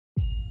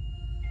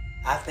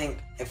I think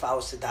if I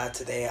was to die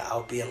today, I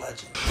would be a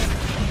legend.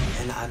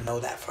 And I know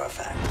that for a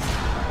fact.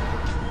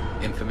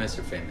 Infamous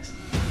or famous?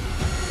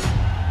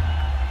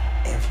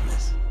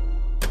 Infamous.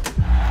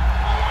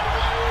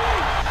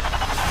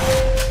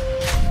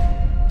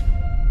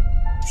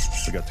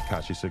 We got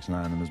Tekashi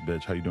 6ix9ine in this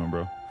bitch. How you doing,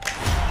 bro?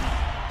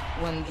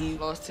 When he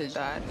lost his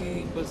dad,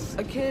 he was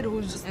a kid who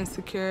was just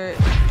insecure.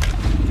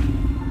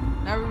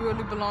 Never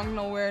really belonged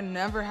nowhere,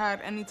 never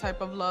had any type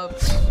of love.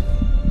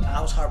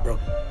 I was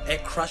heartbroken.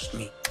 It crushed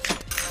me.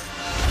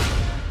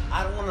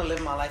 I don't want to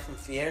live my life in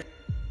fear.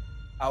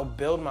 I'll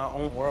build my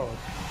own world.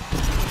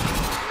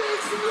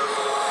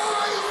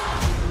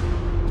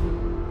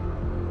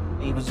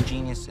 He was a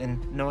genius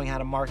in knowing how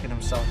to market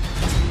himself.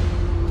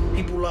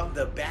 People love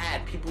the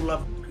bad. People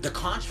love the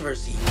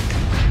controversy.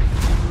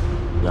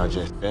 Y'all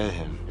just fed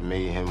him and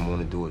made him want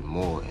to do it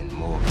more and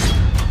more.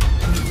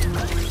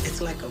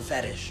 It's like a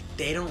fetish.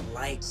 They don't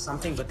like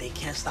something, but they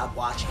can't stop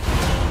watching.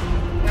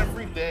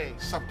 Every day,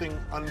 something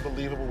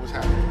unbelievable was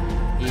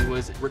happening. He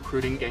was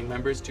recruiting gang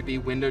members to be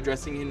window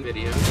dressing in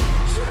videos.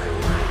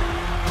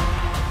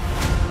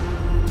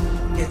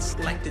 It's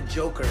like the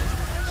Joker.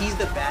 He's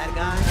the bad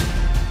guy,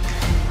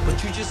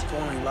 but you just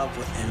fall in love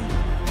with him.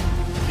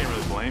 You can't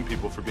really blame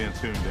people for being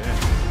tuned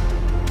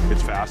in.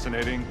 It's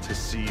fascinating to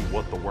see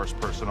what the worst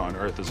person on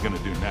earth is going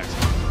to do next.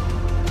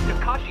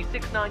 Tekashi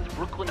 6ix9ine's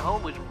Brooklyn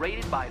home was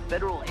raided by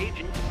federal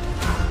agents.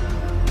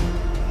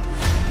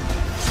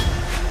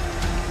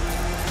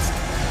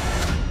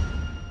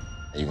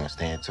 Are you gonna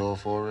stand tall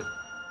for it,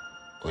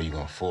 or you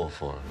gonna fall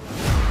for it?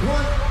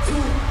 1,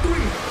 2,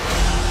 3.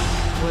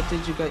 What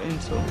did you get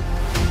into?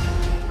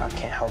 I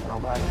can't help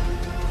nobody.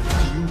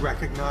 Do you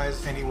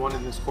recognize anyone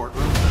in this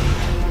courtroom?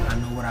 I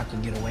know what I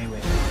could get away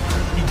with.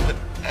 He put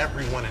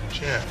everyone in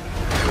jail.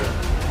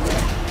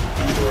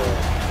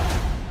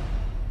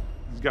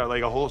 He's got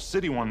like a whole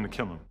city wanting to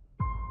kill him.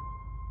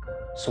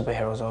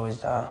 Superheroes always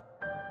die.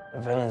 The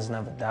villains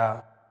never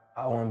die.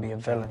 I want to be a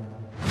villain.